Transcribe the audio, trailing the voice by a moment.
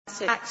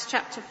passage, Acts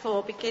chapter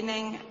 4,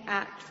 beginning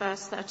at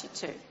verse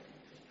 32.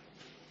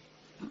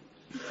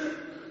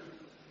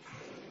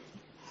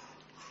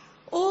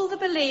 All the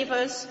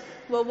believers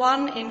were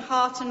one in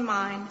heart and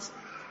mind.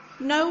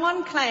 No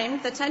one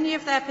claimed that any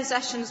of their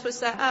possessions was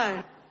their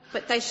own,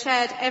 but they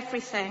shared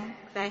everything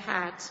they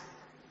had.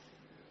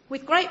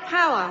 With great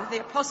power,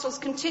 the apostles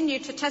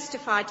continued to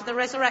testify to the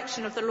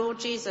resurrection of the Lord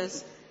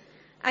Jesus,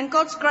 and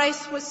God's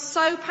grace was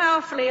so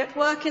powerfully at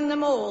work in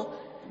them all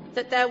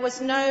that there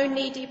was no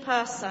needy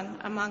person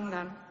among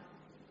them.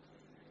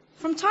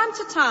 From time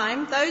to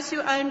time, those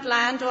who owned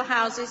land or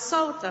houses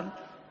sold them,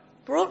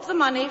 brought the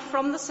money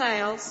from the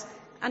sales,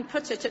 and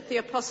put it at the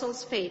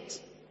apostles' feet,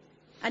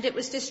 and it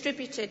was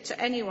distributed to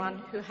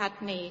anyone who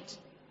had need.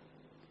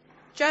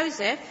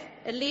 Joseph,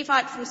 a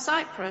Levite from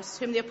Cyprus,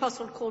 whom the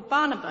apostle called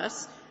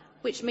Barnabas,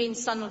 which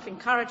means son of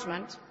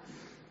encouragement,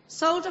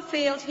 sold a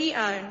field he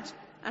owned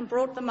and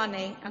brought the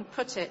money and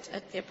put it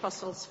at the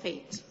apostles'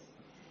 feet.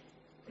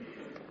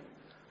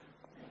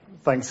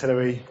 Thanks,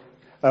 Hilary.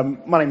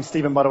 My name's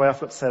Stephen, by the way. I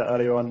forgot to say that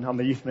earlier on. I'm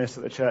the youth minister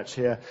at the church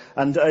here.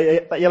 And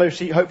that yellow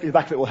sheet, hopefully the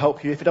back of it will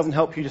help you. If it doesn't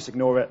help you, just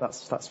ignore it.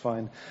 That's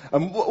fine. We're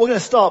going to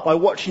start by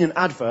watching an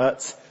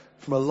advert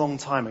from a long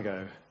time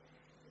ago.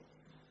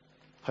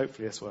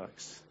 Hopefully this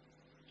works.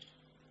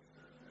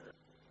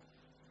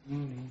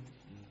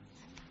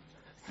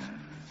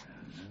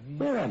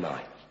 Where am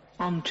I?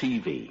 On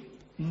TV.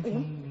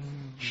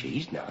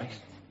 She's nice.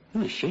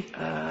 Who is she?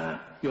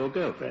 Your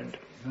girlfriend.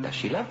 Does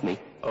she love me?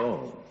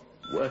 Oh,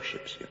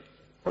 worships you.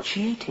 What's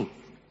she eating?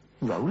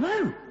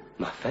 Rolo.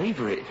 My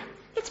favourite.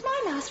 It's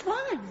my last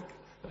one.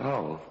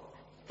 Oh.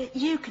 But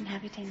you can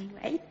have it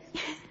anyway.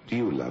 Do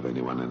you love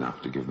anyone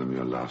enough to give them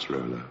your last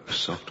roller? A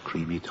soft,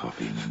 creamy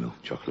toffee in a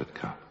milk chocolate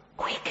cup.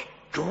 Quick,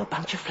 draw a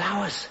bunch of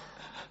flowers.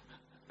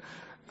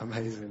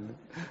 Amazing.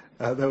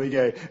 There we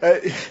go.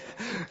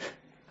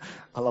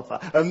 I love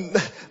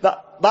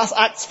that. That's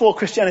Acts 4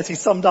 Christianity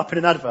summed up in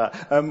an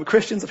advert.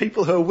 Christians are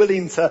people who are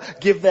willing to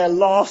give their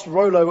last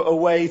Rolo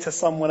away to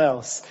someone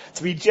else.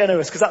 To be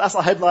generous, because that's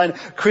our headline.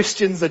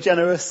 Christians are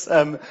generous.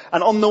 And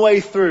on the way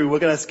through, we're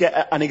going to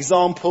get an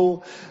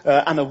example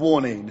and a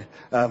warning.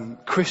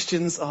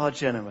 Christians are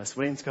generous,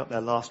 willing to give up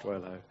their last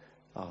Rolo.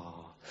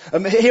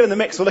 Here in the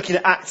mix, we're looking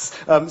at Acts.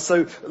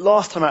 So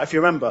last time out, if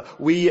you remember,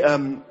 we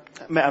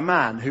met a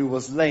man who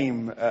was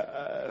lame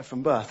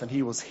from birth, and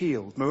he was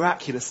healed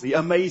miraculously,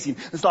 amazing,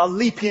 and started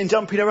leaping and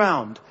jumping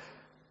around.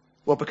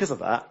 Well, because of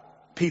that,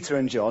 Peter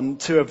and John,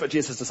 two of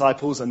Jesus'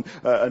 disciples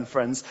and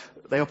friends,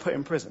 they were put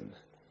in prison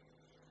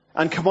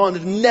and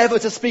commanded never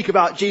to speak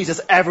about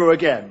Jesus ever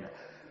again.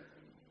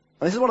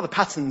 And this is one of the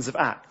patterns of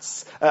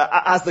Acts.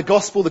 As the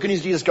gospel, the good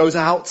news of Jesus goes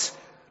out,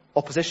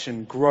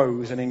 opposition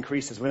grows and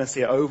increases. We're going to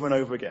see it over and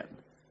over again.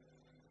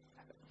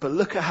 But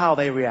look at how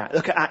they react.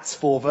 Look at Acts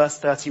 4, verse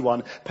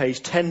 31, page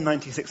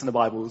 1096 in the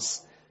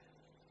Bibles.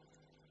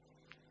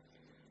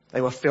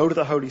 They were filled with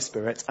the Holy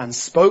Spirit and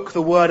spoke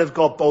the word of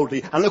God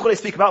boldly. And look what they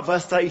speak about,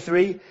 verse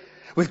 33.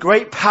 With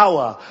great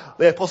power,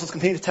 the apostles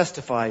continue to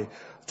testify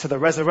to the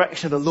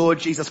resurrection of the Lord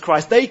Jesus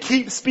Christ. They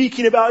keep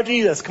speaking about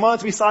Jesus, commanded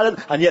to be silent,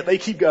 and yet they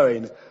keep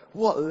going.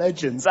 What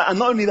legends. And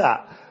not only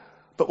that,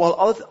 but while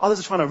others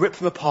are trying to rip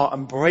them apart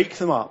and break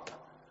them up,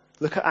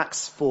 look at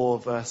Acts 4,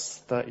 verse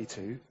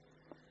 32.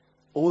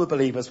 All the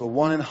believers were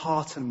one in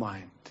heart and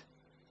mind.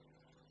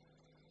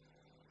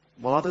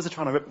 While others are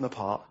trying to rip them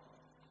apart,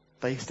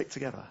 they stick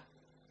together.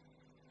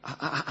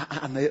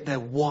 And they're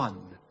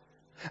one.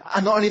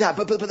 And not only that,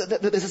 but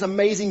there's this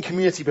amazing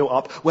community built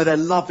up where they're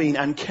loving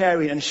and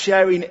caring and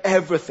sharing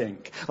everything.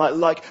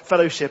 Like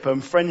fellowship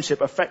and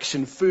friendship,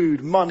 affection,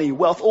 food, money,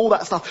 wealth, all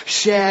that stuff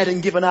shared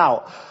and given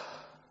out.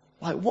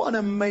 Like, what an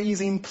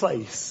amazing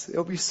place. It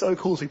would be so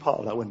cool to be part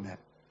of that, wouldn't it?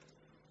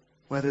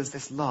 Where there's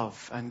this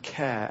love and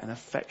care and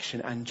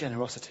affection and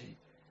generosity.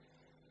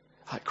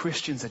 Like,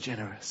 Christians are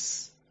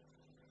generous.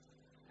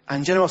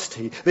 And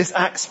generosity, this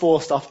Acts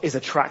 4 stuff is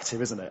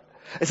attractive, isn't it?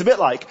 It's a bit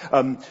like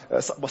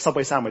a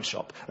Subway sandwich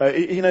shop.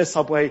 You know,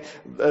 Subway,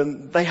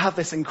 they have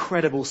this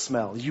incredible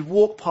smell. You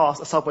walk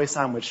past a Subway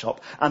sandwich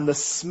shop and the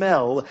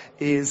smell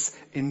is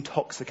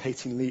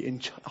intoxicatingly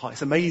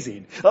it's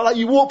amazing. Like,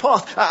 you walk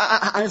past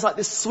and it's like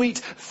this sweet,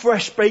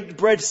 fresh baked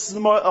bread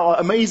smell,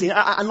 amazing.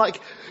 And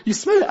like, you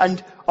smell it,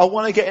 and I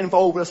want to get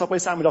involved with a Subway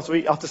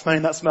sandwich after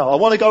smelling that smell. I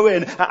want to go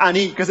in and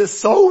eat because it's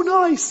so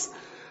nice.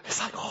 It's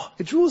like,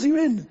 it draws you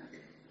in.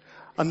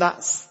 And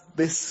that's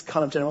this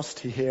kind of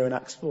generosity here in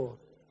Acts 4.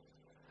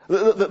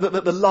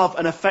 The love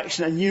and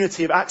affection and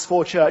unity of Acts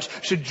 4 church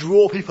should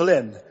draw people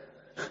in.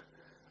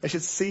 They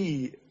should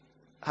see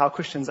how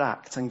Christians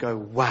act and go,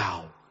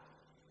 wow,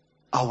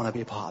 I want to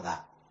be a part of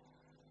that.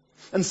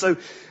 And so,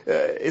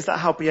 is that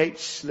how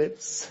BH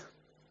lives?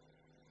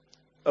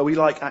 Are we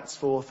like Acts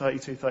 4,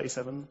 32,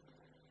 37?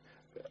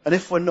 And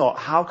if we're not,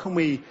 how can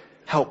we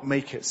help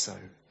make it so?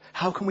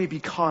 How can we be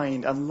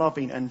kind and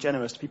loving and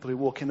generous to people who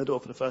walk in the door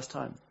for the first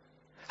time?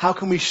 How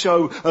can we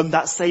show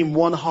that same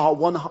one heart,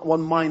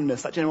 one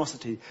mindedness, that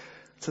generosity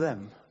to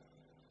them?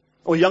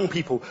 Or young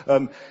people,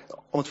 on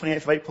the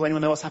 28th of April,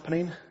 anyone know what's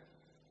happening?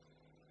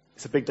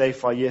 It's a big day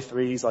for our year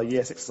 3s, our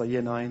year 6s, our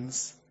year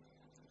 9s.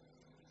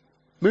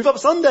 Move Up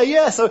Sunday,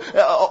 yeah. So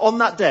on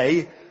that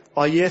day,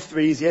 our year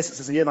 3s, year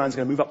 6s, and year 9s are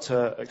going to move up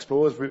to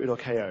Explorers, Rooted or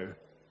KO.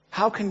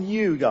 How can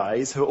you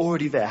guys who are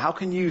already there, how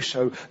can you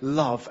show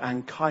love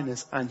and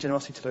kindness and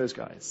generosity to those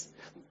guys?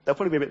 They'll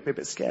probably be a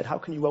bit scared. How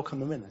can you welcome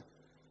them in?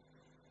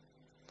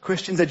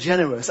 Christians are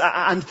generous.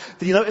 And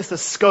do you notice the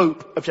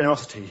scope of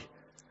generosity?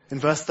 In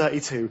verse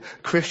 32,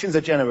 Christians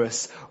are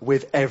generous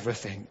with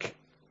everything.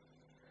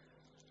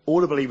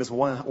 All the believers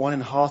were one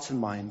in heart and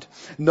mind.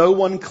 No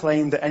one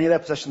claimed that any of their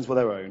possessions were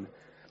their own,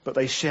 but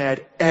they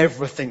shared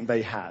everything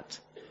they had.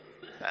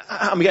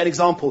 And we get an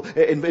example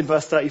in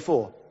verse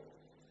 34.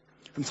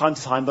 From time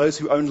to time, those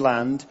who owned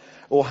land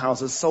or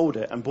houses sold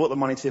it and brought the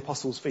money to the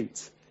apostles'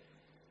 feet.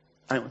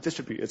 And it was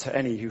distributed to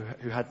any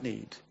who had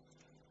need.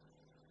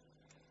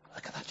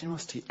 Look at that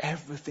generosity.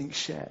 Everything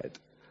shared.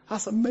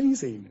 That's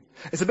amazing.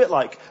 It's a bit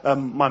like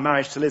my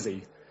marriage to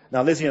Lizzie.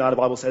 Now, Lizzie and I, the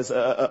Bible says,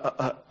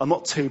 are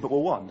not two, but we're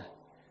one.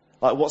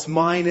 Like, what's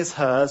mine is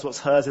hers, what's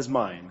hers is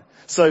mine.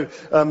 So,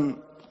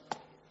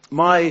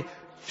 my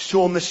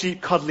Shaun the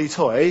Sheep cuddly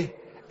toy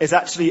is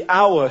actually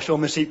our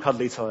Shaun the Sheep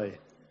cuddly toy.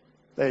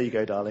 There you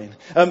go, darling.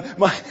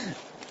 My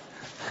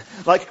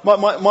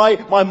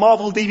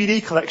Marvel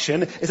DVD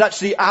collection is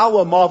actually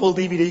our Marvel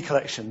DVD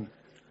collection.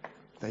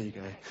 There you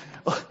go.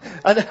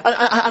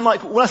 And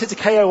like, when I say to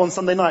KO on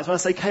Sunday nights, when I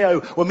say,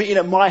 KO, we're meeting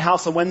at my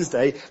house on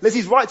Wednesday,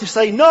 Lizzie's right to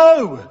say,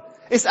 no!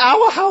 It's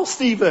our house,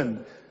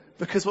 Stephen!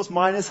 Because what's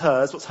mine is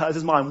hers, what's hers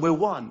is mine. We're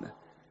one.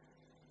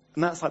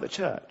 And that's like the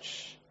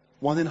church.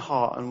 One in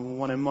heart and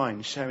one in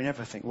mind, sharing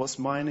everything. What's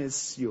mine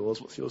is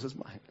yours, what's yours is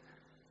mine.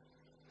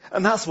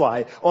 And that's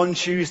why on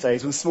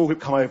Tuesdays when small group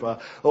come over,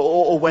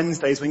 or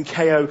Wednesdays when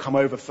KO come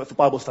over for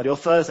Bible study, or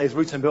Thursdays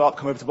Root and Built Up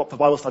come over for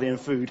Bible study and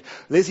food,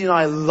 Lizzie and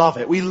I love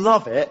it. We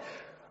love it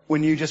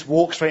when you just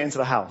walk straight into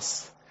the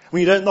house.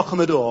 When you don't knock on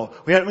the door.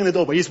 We don't ring the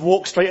door, but you just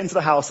walk straight into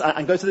the house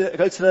and go to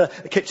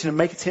the kitchen and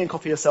make a tea and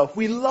coffee yourself.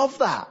 We love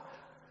that.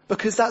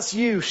 Because that's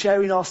you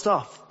sharing our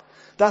stuff.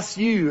 That's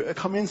you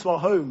coming into our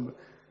home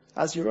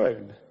as your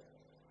own.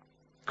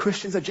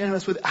 Christians are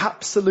generous with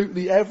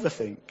absolutely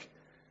everything.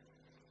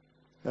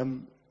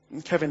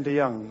 Kevin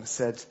DeYoung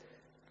said,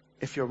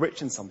 if you're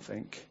rich in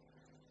something,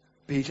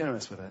 be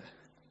generous with it.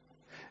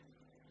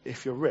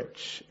 If you're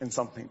rich in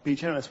something, be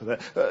generous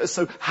with it.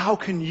 So how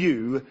can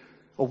you,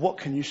 or what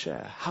can you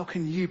share? How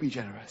can you be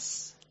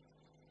generous?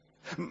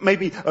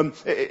 Maybe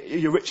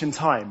you're rich in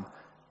time.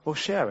 Well,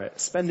 share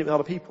it. Spend it with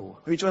other people.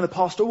 Maybe join the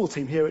pastoral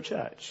team here at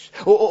church.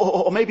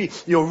 Or maybe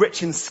you're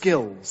rich in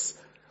skills.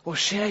 Well,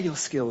 share your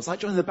skills. Like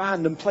join the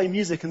band and play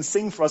music and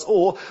sing for us.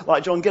 Or,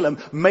 like John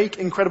Gillam, make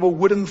incredible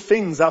wooden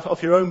things out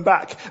of your own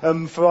back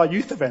for our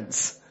youth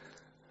events.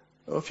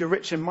 Or if you're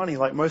rich in money,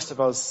 like most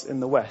of us in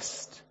the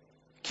West,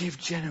 give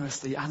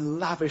generously and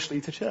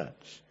lavishly to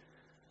church.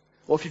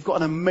 Or if you've got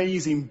an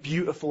amazing,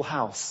 beautiful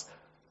house,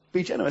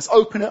 be generous.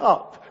 Open it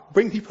up.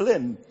 Bring people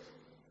in.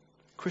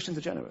 Christians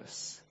are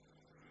generous.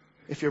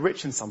 If you're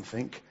rich in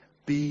something,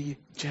 be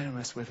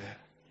generous with it.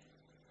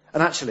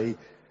 And actually,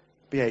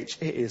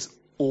 BH, it is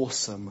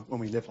awesome when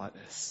we live like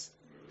this.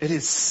 It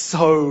is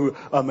so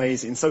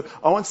amazing. So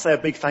I want to say a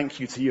big thank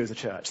you to you as a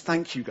church.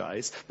 Thank you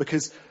guys,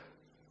 because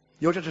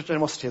your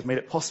generosity has made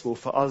it possible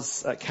for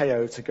us at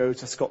KO to go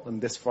to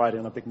Scotland this Friday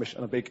on a big mission,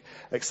 on a big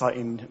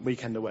exciting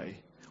weekend away.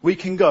 We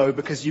can go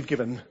because you've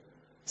given.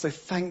 So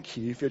thank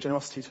you for your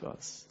generosity to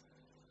us.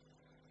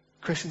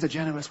 Christians are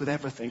generous with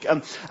everything.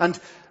 And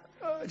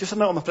just a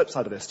note on the flip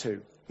side of this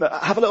too.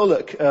 Have a little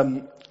look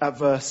at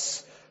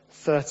verse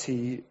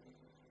 34.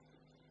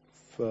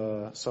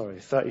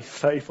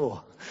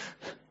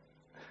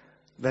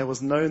 There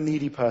was no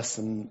needy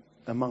person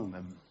among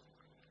them.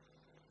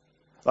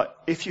 Like,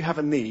 if you have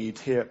a need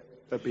here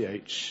at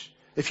BH,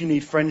 if you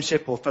need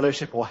friendship or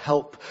fellowship or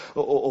help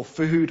or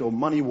food or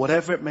money,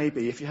 whatever it may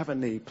be, if you have a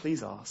need,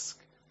 please ask.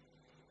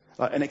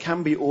 And it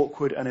can be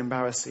awkward and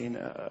embarrassing,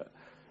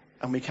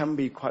 and we can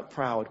be quite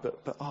proud,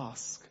 but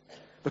ask.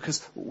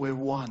 Because we're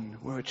one,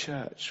 we're a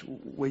church,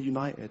 we're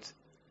united.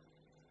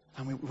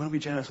 And we want to be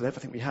generous with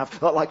everything we have.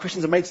 Like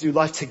Christians are made to do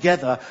life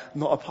together,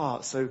 not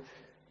apart. So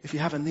if you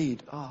have a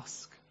need,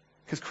 ask.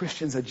 Because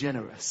Christians are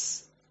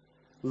generous.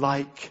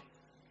 Like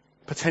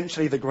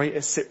potentially the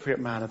greatest Cypriot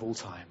man of all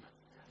time.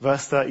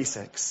 Verse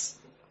 36.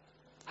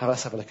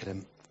 Let's have a look at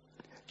him.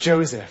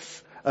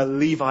 Joseph, a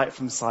Levite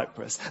from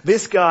Cyprus.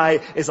 This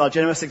guy is our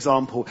generous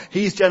example.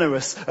 He's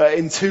generous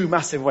in two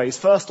massive ways.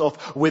 First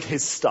off, with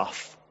his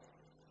stuff.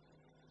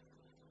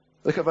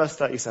 Look at verse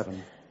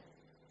 37.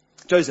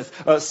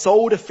 Joseph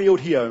sold a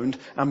field he owned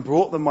and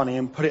brought the money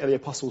and put it at the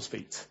apostles'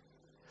 feet.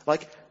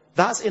 Like,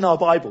 that's in our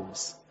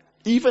Bibles.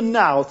 Even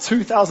now,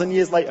 2,000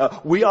 years later,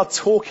 we are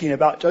talking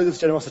about Joseph's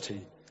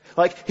generosity.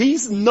 Like,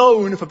 he's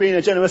known for being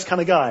a generous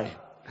kind of guy.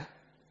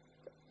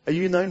 Are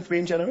you known for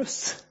being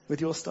generous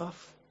with your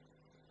stuff?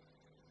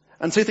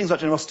 And two things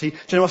about generosity.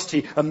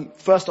 Generosity,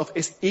 first off,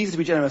 it's easy to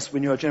be generous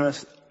when you're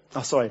generous.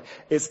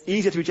 It's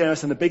easier to be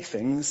generous in the big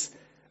things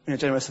when you're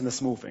generous in the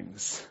small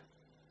things.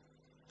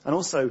 And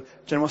also,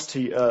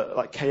 generosity,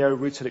 like KO,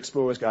 Rooted,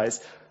 Explorers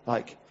guys,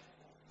 Like,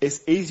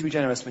 it's easy to be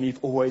generous when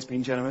you've always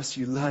been generous.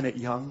 You learn it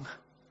young.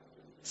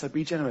 So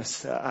be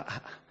generous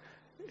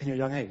in your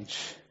young age.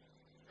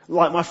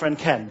 Like my friend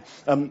Ken.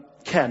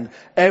 Ken,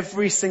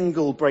 every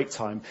single break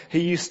time, he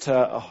used to,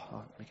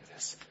 let me get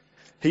this.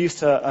 He used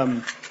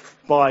to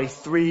buy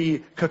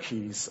 3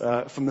 cookies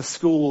from the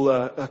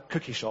school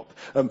cookie shop.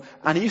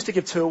 And he used to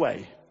give 2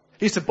 away.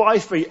 He used to buy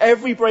 3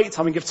 every break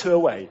time and give 2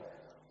 away.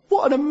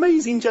 What an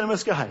amazing,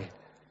 generous guy.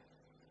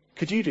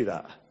 Could you do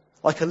that?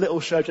 Like a little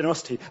show of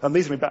generosity.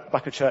 These will be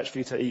back at church for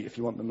you to eat if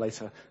you want them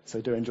later,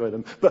 so do enjoy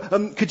them. But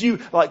could you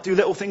do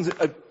little things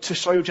to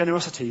show your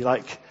generosity,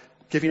 like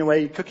giving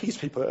away cookies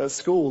to people at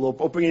school,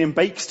 or bringing in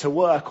bakes to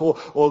work,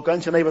 or going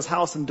to your neighbour's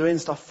house and doing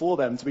stuff for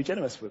them to be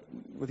generous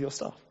with your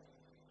stuff?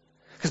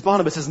 Because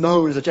Barnabas is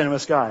known as a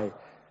generous guy.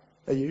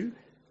 Are you?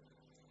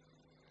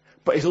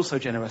 But he's also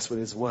generous with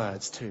his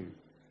words too.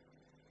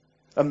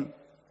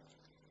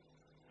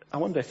 I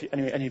wonder if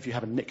any of you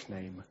have a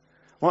nickname.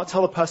 Why not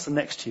tell the person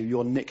next to you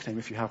your nickname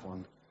if you have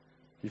one?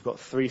 You've got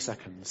 3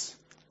 seconds.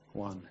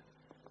 1,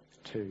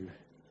 2,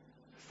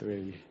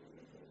 3.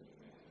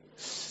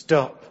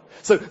 Stop.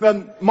 So,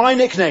 my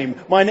nickname,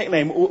 when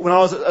I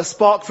was at a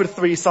Sparkford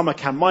 3 summer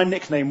camp, my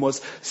nickname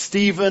was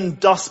Stephen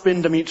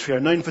Dustbin Demetrio,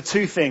 known for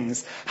 2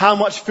 things: how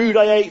much food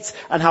I ate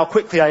and how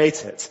quickly I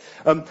ate it.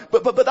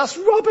 But that's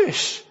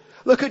rubbish.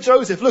 Look at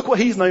Joseph. Look what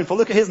he's known for.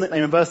 Look at his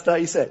nickname in verse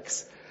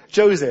 36.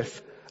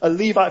 Joseph, a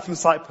Levite from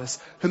Cyprus,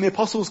 whom the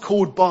apostles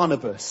called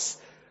Barnabas,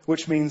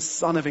 which means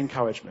son of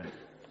encouragement.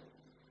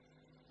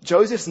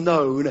 Joseph's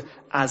known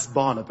as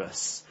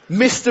Barnabas,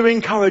 Mr.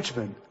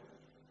 Encouragement.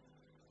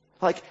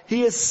 Like,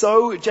 he is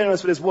so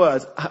generous with his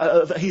words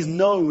that he's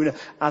known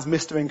as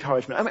Mr.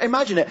 Encouragement.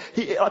 Imagine it.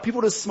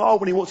 People just smile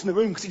when he walks in the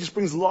room because he just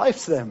brings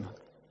life to them.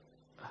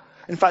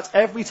 In fact,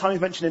 every time he's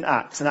mentioned in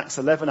Acts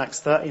 11, Acts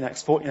 13,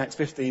 Acts 14, Acts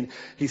 15,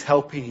 he's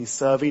helping, he's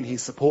serving,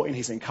 he's supporting,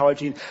 he's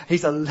encouraging.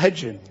 He's a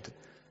legend.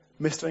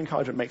 Mr.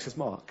 Encouragement makes his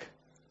mark.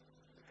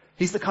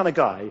 He's the kind of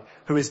guy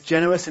who is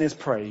generous in his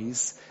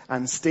praise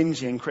and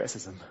stingy in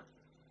criticism.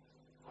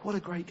 What a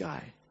great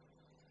guy.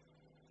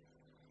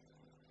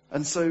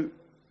 And so,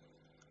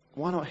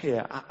 why not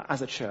here,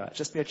 as a church,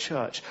 just be a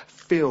church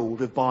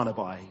filled with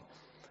Barnabai,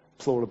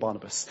 plural of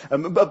Barnabas.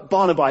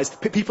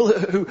 Barnabais, people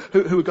who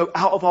would go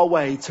out of our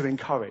way to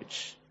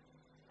encourage.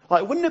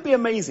 Like, wouldn't it be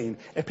amazing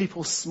if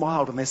people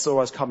smiled when they saw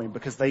us coming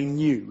because they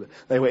knew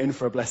they were in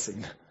for a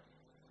blessing?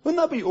 Wouldn't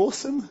that be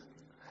awesome?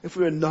 If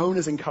we were known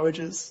as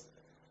encouragers?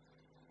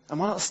 And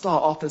why not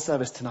start after the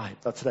service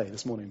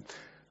this morning?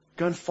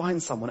 Go and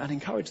find someone and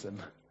encourage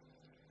them.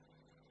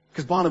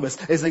 Because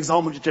Barnabas is an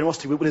example of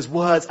generosity with his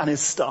words and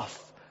his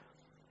stuff.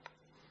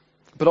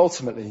 But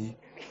ultimately,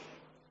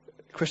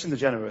 Christians are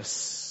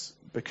generous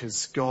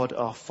because God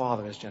our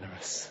Father is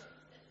generous.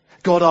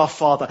 God our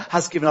Father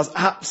has given us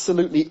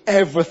absolutely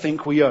everything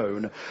we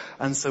own,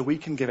 and so we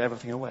can give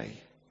everything away.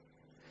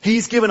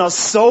 He's given us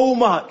so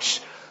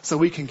much, so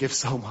we can give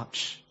so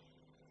much.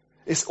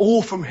 It's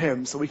all from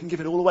Him, so we can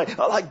give it all away.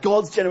 Like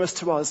God's generous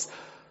to us,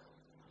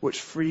 which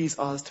frees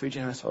us to be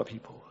generous to other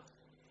people.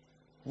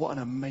 What an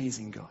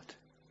amazing God.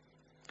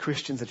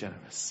 Christians are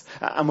generous.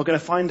 And we're going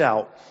to find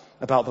out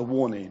about the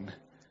warning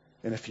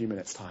in a few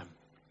minutes' time.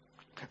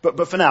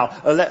 But for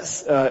now,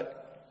 let's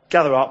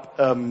gather up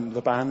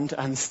the band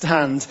and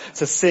stand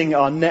to sing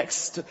our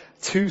next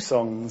 2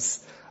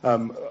 songs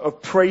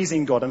of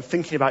praising God and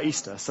thinking about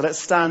Easter. So let's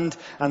stand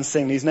and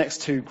sing these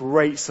next 2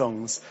 great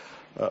songs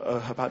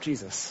about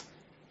Jesus.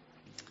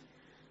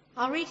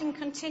 Our reading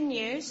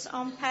continues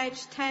on page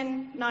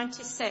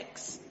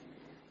 1096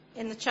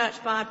 in the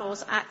Church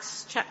Bibles,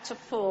 Acts chapter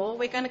 4.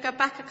 We're going to go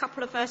back a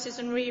couple of verses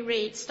and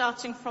reread,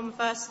 starting from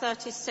verse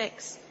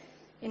 36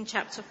 in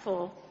chapter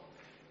 4.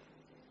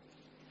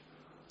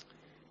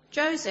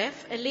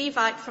 Joseph, a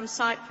Levite from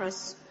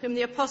Cyprus, whom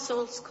the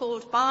apostles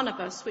called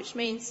Barnabas, which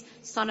means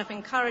son of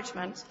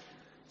encouragement,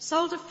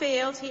 sold a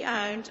field he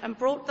owned and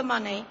brought the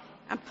money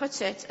and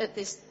put it at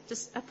this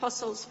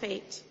apostles'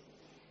 feet.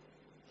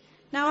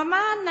 Now a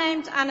man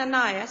named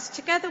Ananias,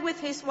 together with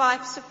his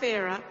wife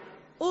Sapphira,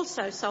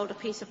 also sold a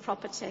piece of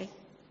property.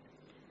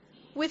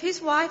 With his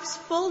wife's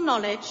full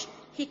knowledge,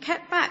 he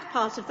kept back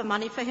part of the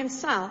money for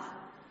himself,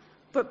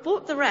 but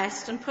bought the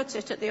rest and put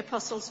it at the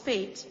apostles'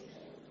 feet.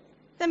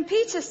 Then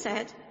Peter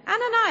said,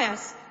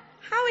 Ananias,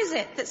 how is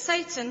it that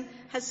Satan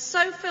has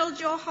so filled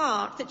your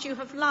heart that you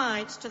have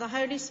lied to the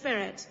Holy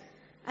Spirit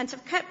and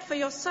have kept for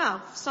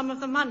yourself some of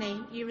the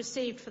money you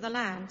received for the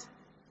land?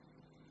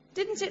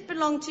 Didn't it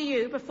belong to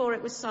you before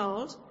it was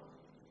sold?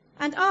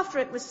 And after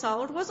it was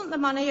sold, wasn't the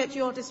money at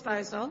your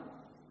disposal?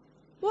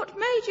 What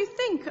made you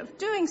think of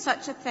doing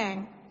such a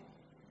thing?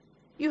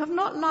 You have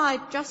not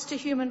lied just to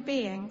human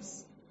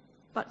beings,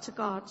 but to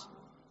God.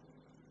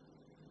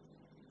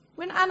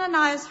 When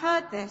Ananias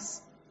heard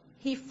this,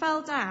 he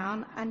fell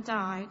down and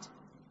died.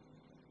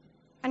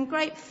 And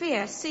great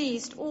fear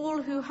seized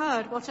all who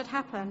heard what had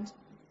happened.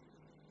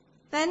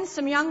 Then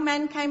some young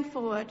men came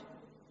forward,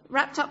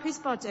 wrapped up his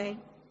body,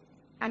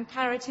 and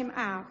carried him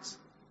out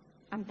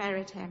and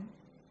buried him.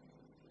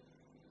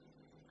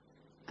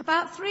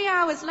 About 3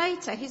 hours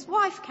later, his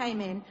wife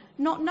came in,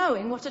 not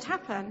knowing what had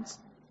happened.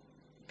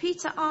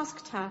 Peter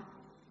asked her,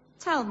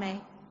 "Tell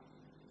me,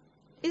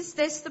 is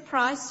this the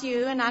price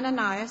you and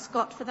Ananias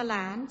got for the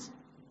land?"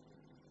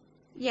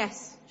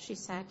 "Yes," she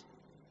said,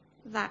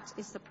 "that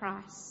is the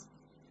price."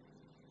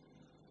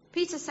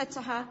 Peter said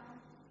to her,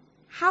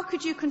 "How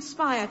could you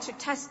conspire to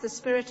test the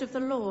Spirit of the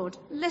Lord?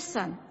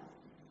 Listen,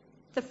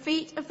 the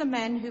feet of the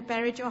men who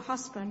buried your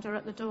husband are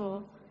at the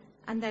door,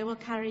 and they will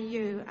carry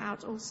you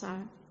out also."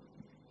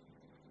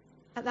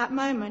 At that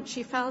moment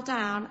she fell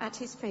down at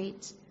his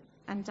feet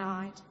and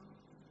died.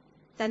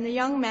 Then the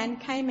young men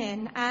came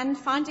in and,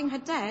 finding her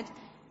dead,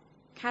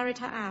 carried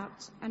her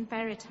out and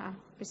buried her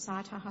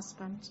beside her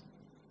husband.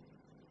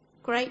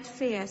 Great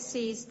fear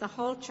seized the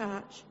whole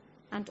church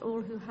and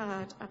all who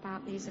heard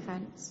about these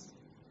events.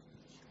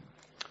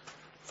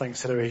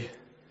 Thanks, Hilary.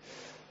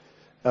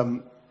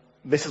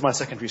 This is my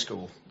secondary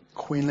school,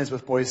 Queen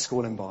Elizabeth Boys'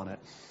 School in Barnet.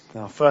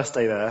 Now, first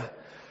day there,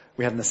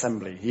 we had an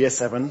assembly, year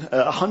 7,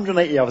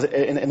 180 hours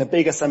in a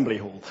big assembly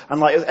hall. And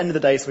like, at the end of the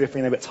day, so we were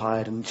feeling a bit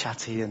tired and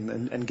chatty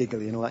and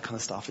giggly and all that kind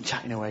of stuff, and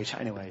chatting away.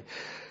 And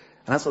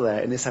that's what there,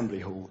 in the assembly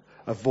hall,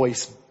 a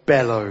voice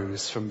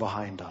bellows from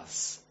behind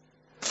us.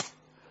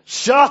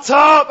 "Shut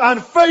up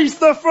and face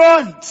the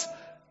front!"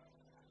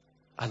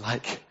 And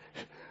like,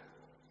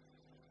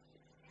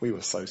 we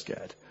were so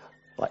scared.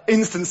 Like,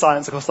 instant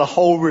silence across the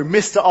whole room.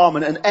 Mr.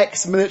 Armand, an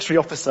ex-military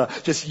officer,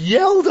 just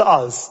yelled at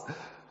us.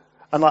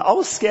 And like, I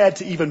was scared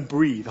to even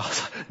breathe. I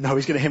was like, no,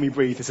 he's going to hear me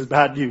breathe. This is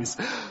bad news.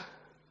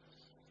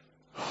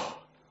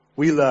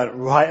 We learned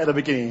right at the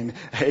beginning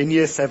in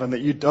year 7 that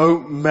you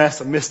don't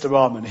mess with Mr.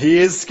 Armand. He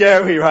is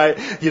scary, right?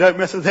 You don't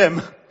mess with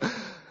him.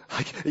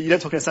 Like, you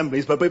don't talk in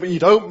assemblies, but you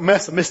don't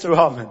mess with Mr.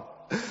 Armand.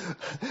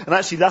 And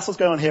actually, that's what's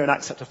going on here in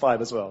Acts chapter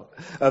 5 as well.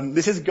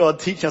 This is God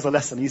teaching us a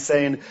lesson. He's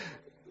saying,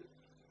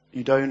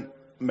 you don't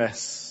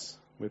mess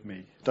with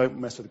me. Don't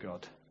mess with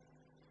God.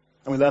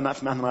 And we learn that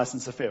from Ananias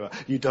and Sapphira.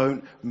 You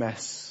don't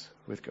mess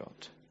with God.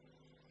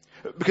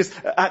 Because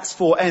Acts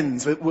 4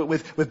 ends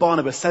with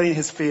Barnabas selling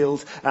his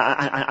field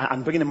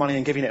and bringing the money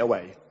and giving it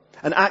away.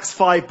 And Acts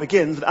 5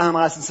 begins with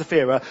Ananias and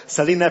Sapphira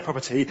selling their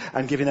property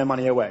and giving their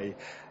money away.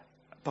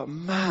 But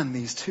man,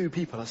 these two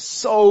people are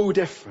so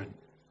different.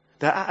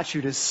 Their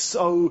attitude is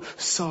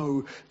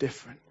so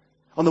different.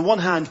 On the one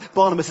hand,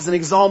 Barnabas is an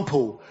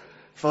example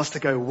for us to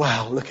go,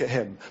 wow, look at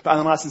him. But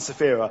Ananias and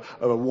Sapphira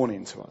are a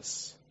warning to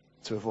us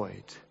to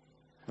avoid.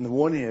 And the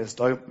warning is,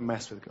 don't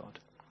mess with God.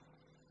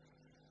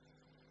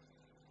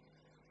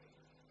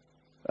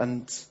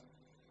 And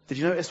did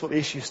you notice what the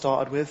issue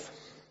started with?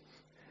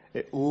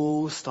 It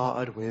all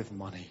started with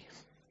money.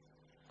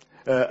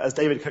 As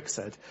David Cook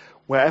said,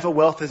 wherever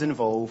wealth is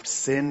involved,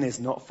 sin is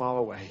not far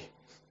away.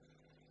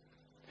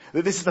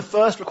 This is the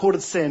first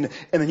recorded sin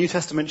in the New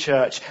Testament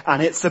church,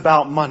 and it's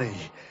about money.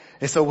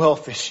 It's a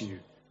wealth issue.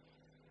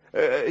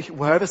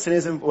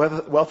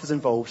 Wherever wealth is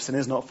involved, sin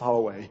is not far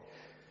away.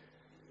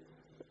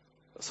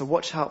 So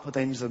watch out for the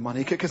dangers of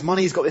money, because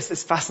money's got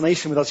this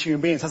fascination with us human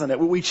beings, hasn't it?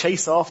 We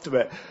chase after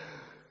it.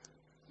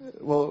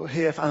 Well,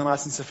 here for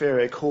Ananias and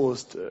Sapphira, it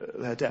caused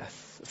their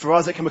death. For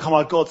us, it can become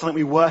our God, something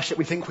we worship,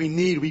 we think we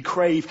need, we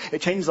crave.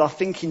 It changes our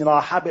thinking and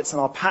our habits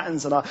and our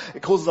patterns, and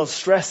it causes us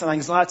stress and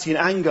anxiety and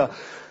anger.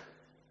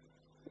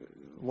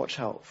 Watch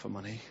out for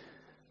money.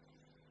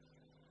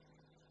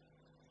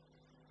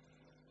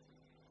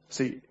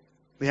 See,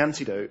 the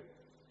antidote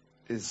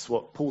is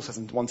what Paul says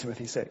in 1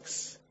 Timothy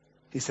 6.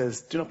 He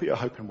says, do not put your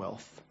hope in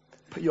wealth.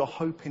 Put your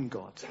hope in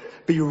God.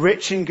 Be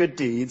rich in good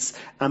deeds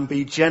and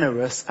be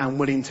generous and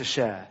willing to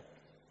share.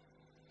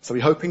 So we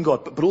hope in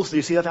God. But also,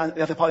 you see the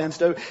other part of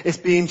the antidote? It's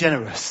being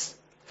generous.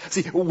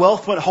 See,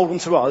 wealth won't hold on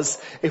to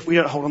us if we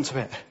don't hold on to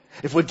it.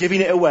 If we're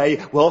giving it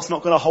away, wealth's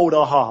not going to hold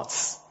our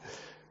hearts.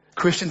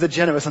 Christians are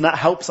generous, and that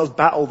helps us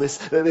battle this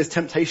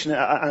temptation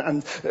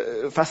and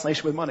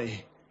fascination with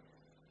money.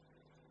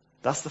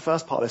 That's the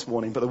first part of this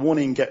warning, but the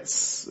warning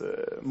gets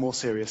more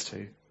serious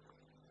too.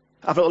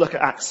 Have a look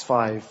at Acts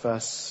 5,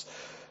 verse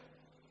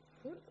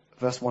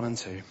 1 and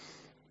 2.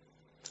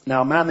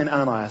 Now a man named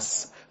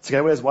Ananias,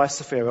 together with his wife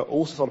Sapphira,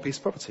 also sold a piece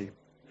of property.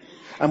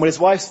 And with his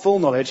wife's full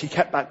knowledge, he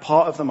kept back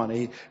part of the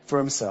money for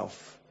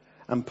himself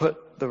and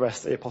put the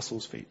rest at the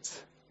apostles' feet.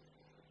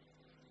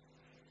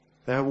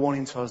 They're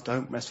warning to us,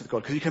 don't mess with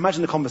God. Because you can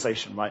imagine the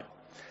conversation, right?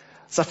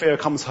 Sapphira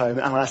comes home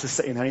and Ananias is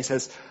sitting there and he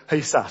says, hey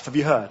Saph, have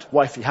you heard?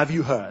 Wifey, have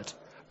you heard?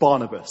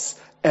 Barnabas.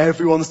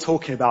 Everyone's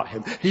talking about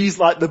him. He's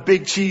like the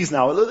big cheese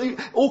now.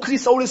 All because he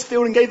sold his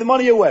field and gave the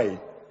money away.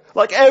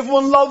 Like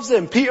everyone loves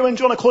him. Peter and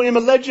John are calling him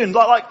a legend.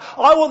 Like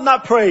I want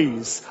that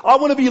praise. I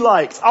want to be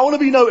liked. I want to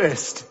be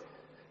noticed.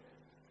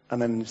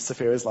 And then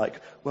Sapphira's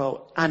like,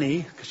 well,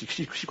 Annie, because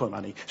she called him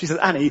Annie. She says,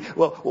 Annie,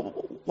 well,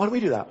 why don't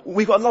we do that?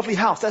 We've got a lovely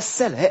house. Let's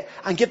sell it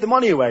and give the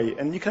money away.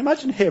 And you can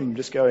imagine him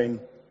just going,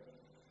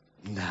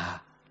 nah,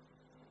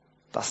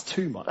 that's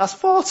too much. That's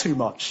far too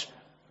much.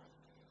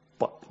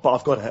 But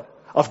I've got it.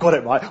 I've got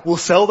it, right? We'll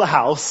sell the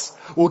house.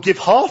 We'll give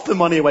half the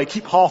money away,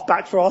 keep half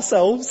back for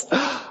ourselves.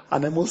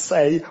 And then we'll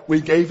say,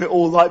 we gave it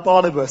all like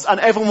Barnabas. And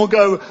everyone will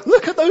go,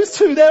 look at those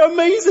two, they're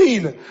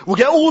amazing. We'll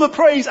get all the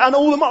praise and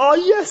all the money. Oh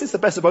yes, it's the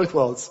best of both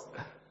worlds.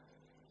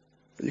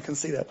 You can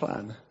see their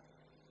plan.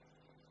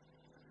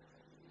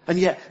 And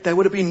yet, there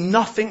would have been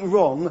nothing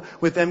wrong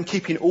with them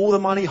keeping all the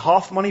money,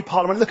 half the money,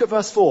 part of the money. Look at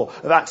verse 4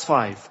 of Acts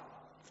 5.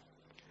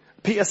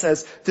 Peter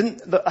says,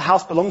 didn't the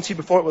house belong to you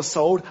before it was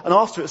sold? And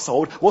after it was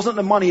sold, wasn't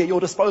the money at your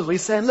disposal?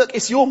 He's saying, look,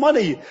 it's your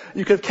money.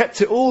 You could have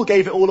kept it all,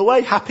 gave it all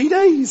away. Happy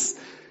days.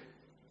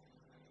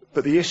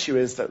 But the issue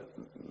is that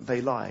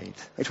they lied.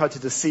 They tried to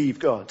deceive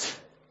God.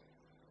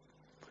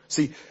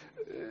 See,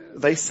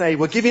 they say,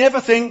 we're giving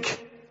everything,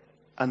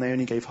 and they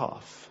only gave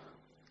half.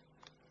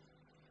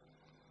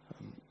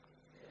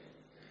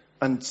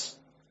 And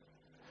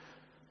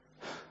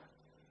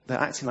they're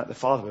acting like the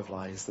father of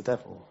lies, the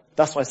devil.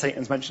 That's why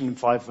Satan's mentioned in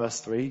 5 verse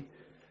 3.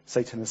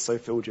 Satan has so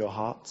filled your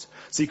heart.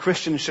 See,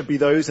 Christians should be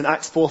those in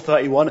Acts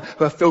 4:31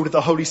 who are filled with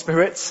the Holy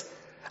Spirit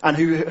and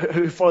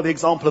who follow the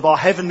example of our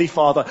Heavenly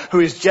Father who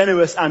is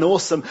generous and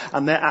awesome,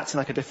 and they're acting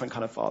like a different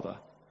kind of father.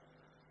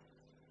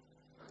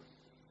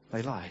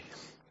 They lie.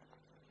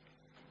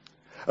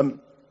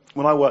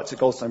 When I worked at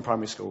Goldstone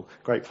Primary School,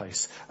 great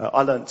place,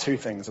 I learned 2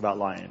 things about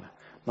lying.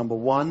 Number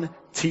 1,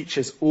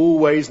 teachers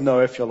always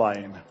know if you're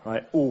lying,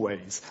 right?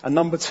 Always. And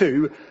number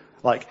 2,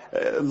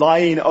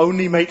 lying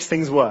only makes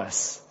things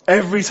worse.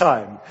 Every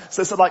time.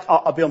 So it's like,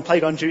 I'll be on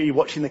playground duty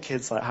watching the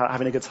kids,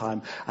 having a good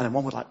time, and then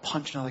one would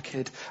punch another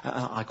kid, and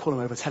I call him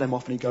over, tell him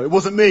off, and he'd go, it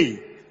wasn't me.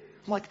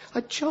 I'm like, I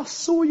just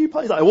saw you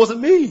play. He's like, it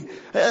wasn't me.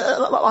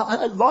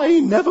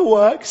 Lying never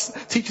works.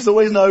 Teachers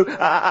always know,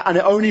 and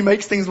it only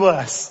makes things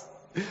worse.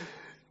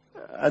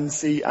 And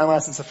see,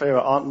 Ananias and Sapphira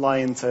aren't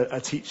lying to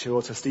a teacher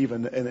or to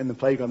Stephen in the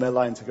playground, they're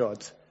lying to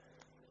God.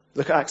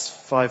 Look at Acts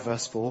 5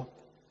 verse 4.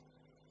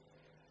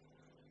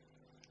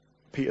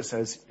 Peter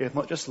says, you have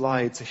not just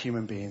lied to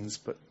human beings,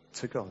 but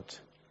to God.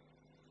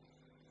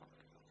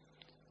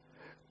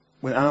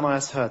 When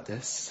Ananias heard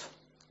this,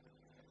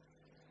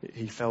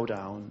 he fell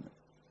down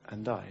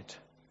and died.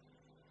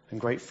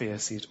 And great fear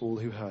seized all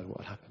who heard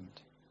what had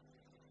happened.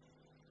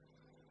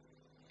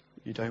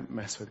 You don't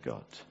mess with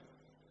God.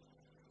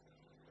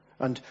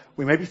 And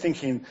we may be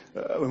feeling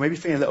a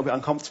little bit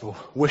uncomfortable,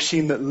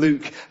 wishing that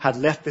Luke had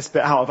left this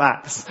bit out of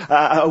Acts,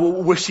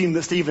 wishing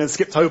that Stephen had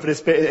skipped over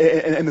this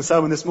bit in the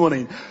sermon this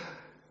morning.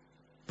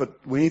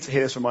 But we need to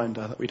hear this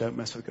reminder that we don't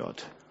mess with God.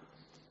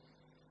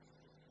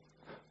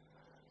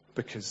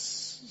 Because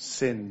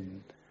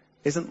sin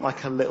isn't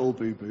like a little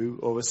boo-boo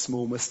or a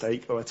small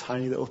mistake or a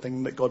tiny little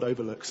thing that God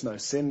overlooks. No,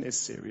 sin is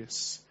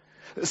serious.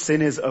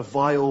 Sin is a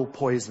vile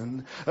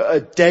poison, a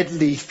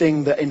deadly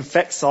thing that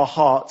infects our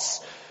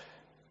hearts,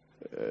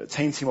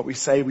 tainting what we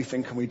say, we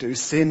think, and we do.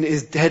 Sin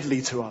is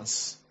deadly to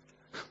us.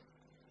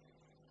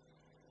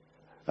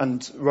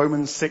 And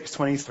Romans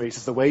 6:23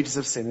 says the wages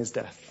of sin is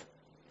death.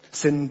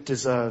 Sin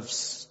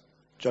deserves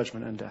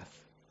judgment and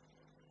death.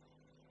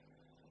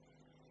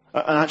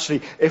 And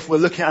actually, if we're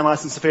looking at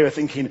Ananias and Sapphira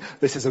thinking,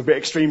 this is a bit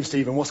extreme,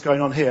 Stephen, what's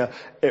going on here?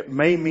 It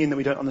may mean that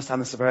we don't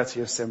understand the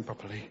severity of sin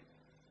properly.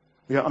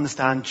 We don't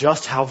understand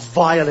just how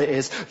vile it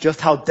is,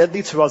 just how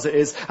deadly to us it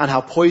is, and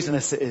how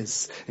poisonous it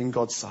is in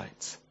God's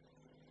sight.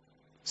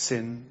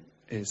 Sin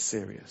is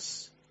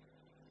serious.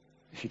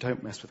 If you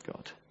don't mess with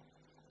God.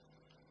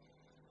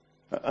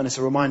 And it's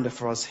a reminder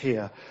for us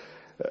here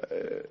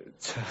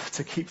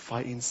to keep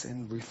fighting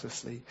sin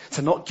ruthlessly,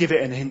 to not give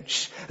it an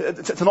inch,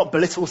 to not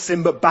belittle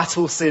sin but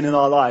battle sin in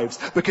our lives,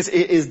 because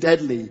it is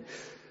deadly.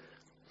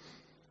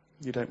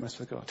 You don't mess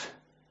with God.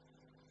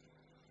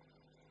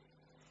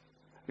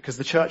 Because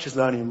the church is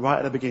learning right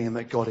at the beginning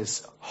that God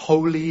is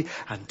holy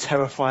and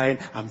terrifying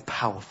and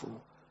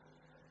powerful.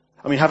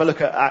 I mean, have a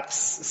look at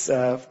Acts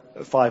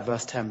 5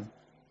 verse 10.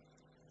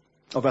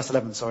 Or verse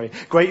 11, sorry.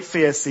 Great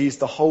fear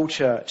seized the whole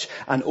church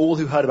and all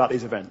who heard about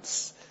these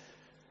events.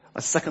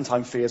 A second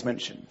time fear is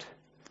mentioned.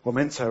 We're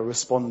meant to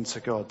respond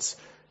to God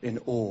in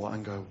awe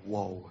and go,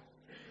 whoa,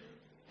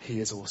 he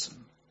is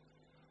awesome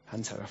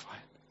and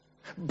terrifying.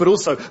 But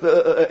also,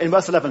 in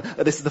verse 11,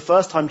 this is the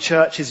first time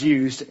church is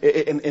used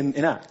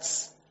in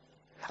Acts.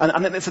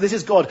 And so this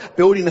is God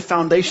building the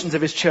foundations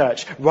of his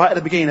church right at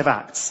the beginning of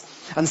Acts.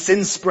 And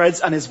sin spreads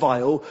and is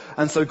vile,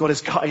 and so God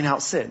is cutting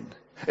out sin.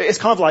 It's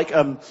kind of like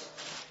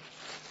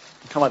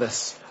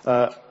this.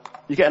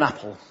 You get an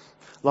apple,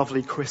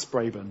 lovely crisp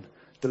Raven.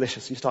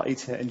 Delicious. You start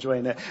eating it,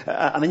 enjoying it.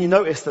 And then you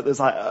notice that there's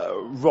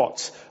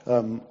rot.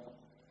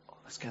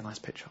 Let's get a nice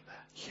picture up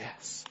there.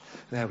 Yes.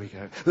 There we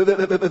go.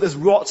 There's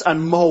rot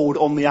and mold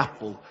on the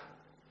apple.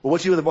 Well, what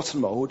do you do with the rot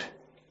and mold?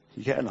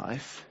 You get a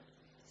knife.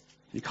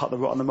 You cut the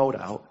rot and the mold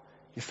out.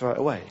 You throw it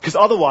away. Because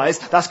otherwise,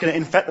 that's going to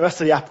infect the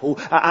rest of the apple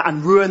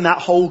and ruin that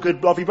whole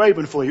good lovely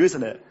Raven for you,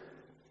 isn't it?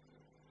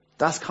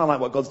 That's kind of like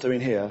what God's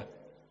doing here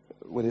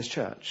with his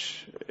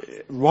church.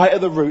 Right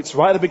at the roots,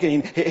 right at the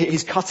beginning,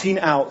 he's cutting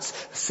out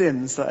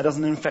sins so that it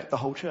doesn't infect the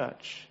whole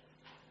church.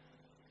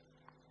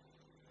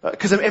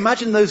 Because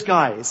imagine those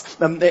guys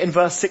in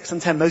verse 6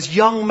 and 10, those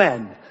young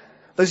men,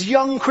 those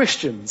young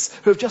Christians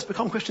who have just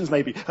become Christians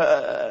maybe.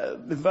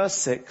 In verse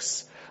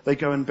 6, they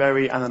go and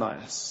bury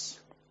Ananias.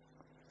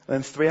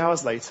 then 3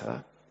 hours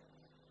later,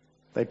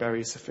 they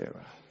bury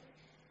Sapphira.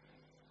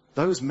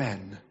 Those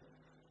men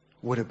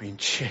would have been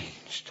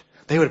changed.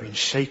 They would have been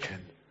shaken.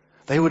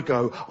 They would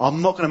go,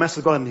 I'm not going to mess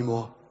with God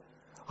anymore.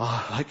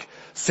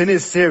 Sin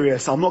is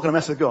serious. I'm not going to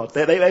mess with God.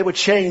 They were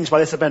changed by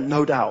this event,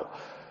 no doubt.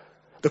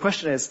 The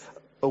question is,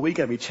 are we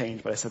going to be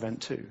changed by this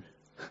event too?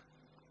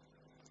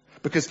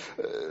 Because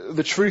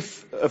the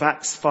truth of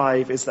Acts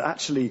 5 is that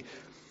actually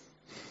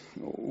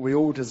we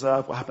all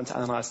deserve what happened to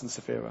Ananias and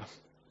Sapphira.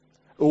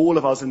 All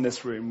of us in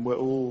this room, we're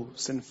all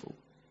sinful.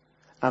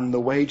 And the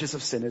wages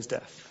of sin is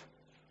death.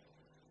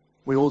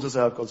 We all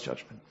deserve God's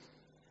judgment.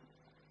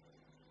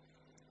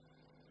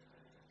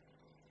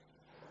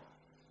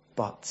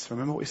 But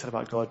remember what we said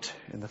about God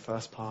in the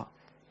first part?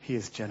 He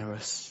is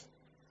generous.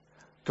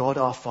 God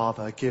our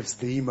Father gives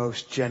the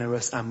most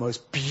generous and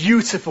most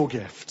beautiful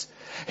gift.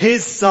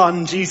 His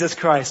Son, Jesus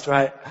Christ,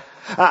 right?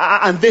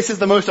 And this is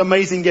the most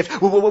amazing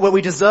gift. When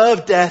we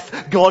deserve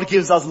death, God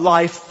gives us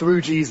life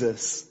through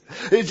Jesus.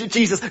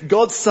 Jesus,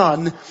 God's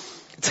Son,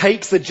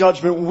 takes the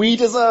judgment we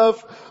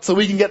deserve so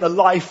we can get the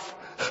life.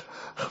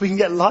 We can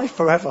get life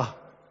forever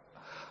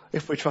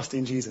if we trust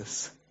in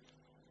Jesus.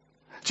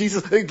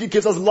 Jesus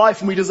gives us life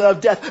and we deserve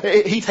death.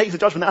 He takes the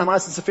judgment that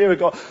Ananias and Sapphira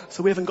got,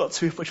 so we haven't got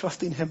to if we're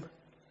trusting Him.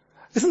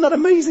 Isn't that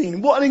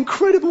amazing? What an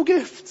incredible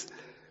gift.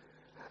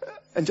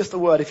 And just a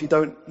word, if you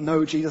don't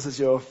know Jesus as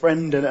your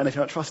friend and if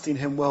you're not trusting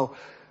Him, well,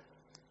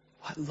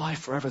 life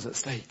forever is at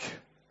stake.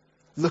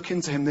 Look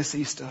into Him this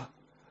Easter.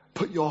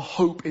 Put your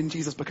hope in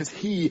Jesus because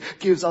He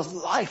gives us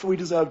life and we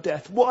deserve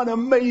death. What an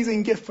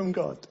amazing gift from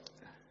God.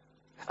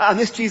 And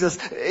this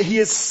Jesus, He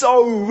is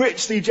so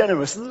richly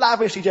generous,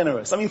 lavishly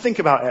generous. I mean, think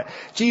about it.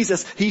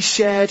 Jesus, He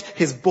shared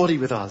His body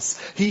with us.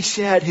 He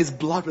shared His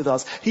blood with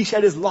us. He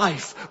shared His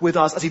life with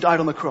us as He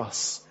died on the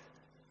cross.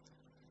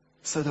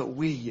 So that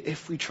we,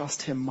 if we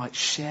trust Him, might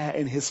share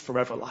in His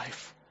forever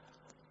life.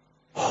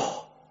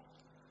 Oh,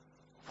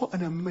 what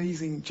an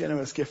amazing,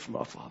 generous gift from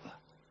our Father.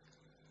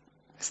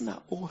 Isn't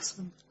that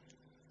awesome?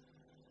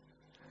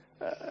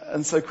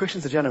 And so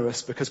Christians are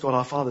generous because God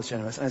our Father is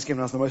generous and has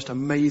given us the most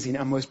amazing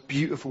and most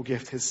beautiful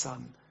gift, His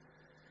Son.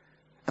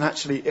 And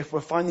actually, if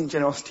we're finding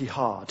generosity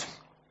hard,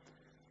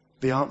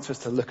 the answer is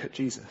to look at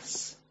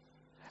Jesus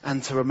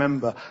and to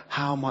remember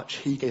how much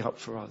He gave up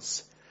for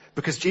us.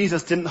 Because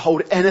Jesus didn't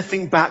hold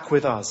anything back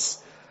with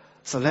us.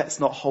 So let's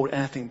not hold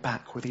anything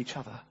back with each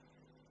other.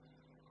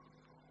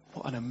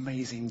 What an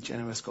amazing,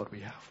 generous God we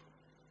have.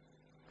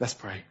 Let's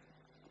pray.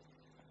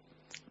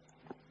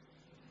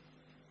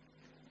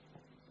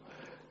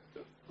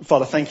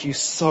 Father, thank you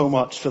so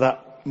much for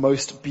that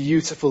most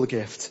beautiful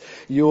gift,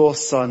 your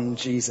Son,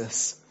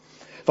 Jesus.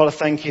 Father,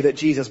 thank you that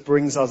Jesus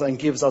brings us and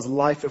gives us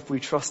life if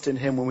we trust in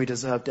Him when we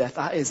deserve death.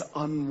 That is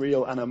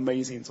unreal and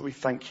amazing. So we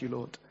thank you,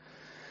 Lord.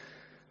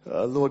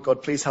 Lord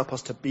God, please help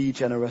us to be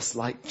generous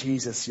like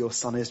Jesus, your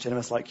Son, is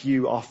generous, like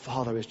you, our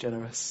Father, is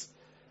generous.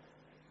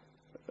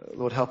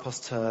 Lord, help us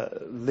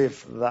to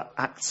live that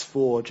Acts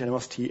 4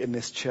 generosity in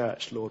this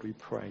church, Lord, we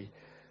pray.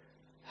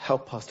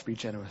 Help us to be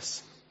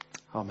generous.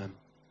 Amen.